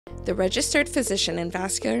The Registered Physician in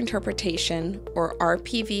Vascular Interpretation, or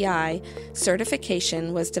RPVI,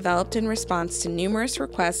 certification was developed in response to numerous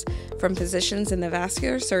requests from physicians in the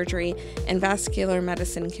vascular surgery and vascular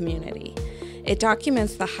medicine community. It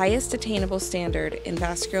documents the highest attainable standard in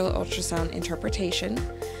vascular ultrasound interpretation,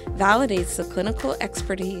 validates the clinical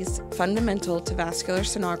expertise fundamental to vascular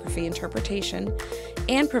sonography interpretation,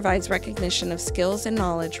 and provides recognition of skills and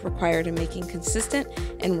knowledge required in making consistent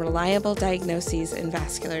and reliable diagnoses in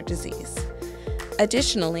vascular disease.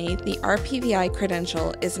 Additionally, the RPVI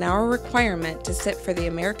credential is now a requirement to sit for the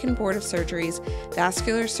American Board of Surgery's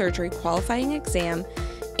Vascular Surgery Qualifying Exam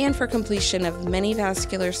and for completion of many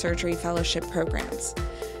vascular surgery fellowship programs.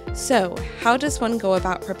 So, how does one go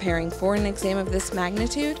about preparing for an exam of this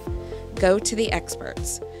magnitude? Go to the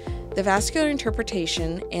experts. The Vascular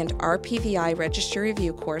Interpretation and RPVI Registry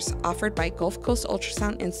Review Course offered by Gulfcoast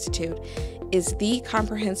Ultrasound Institute is the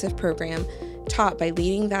comprehensive program taught by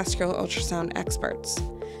leading vascular ultrasound experts.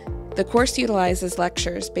 The course utilizes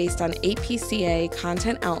lectures based on APCA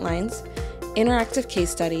content outlines, interactive case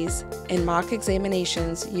studies, and mock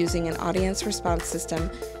examinations using an audience response system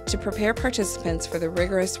to prepare participants for the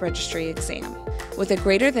rigorous registry exam. With a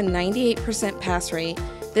greater than 98% pass rate,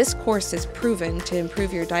 this course is proven to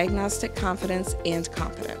improve your diagnostic confidence and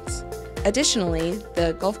competence. Additionally,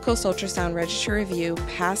 the Gulfcoast Ultrasound Registry Review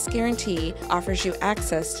Pass Guarantee offers you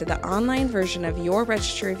access to the online version of your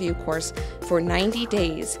registry review course for 90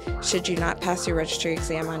 days should you not pass your registry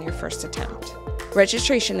exam on your first attempt.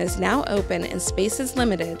 Registration is now open and space is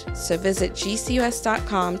limited, so visit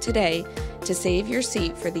GCUS.com today to save your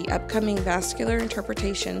seat for the upcoming Vascular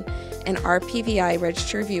Interpretation and RPVI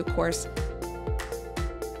Registry Review course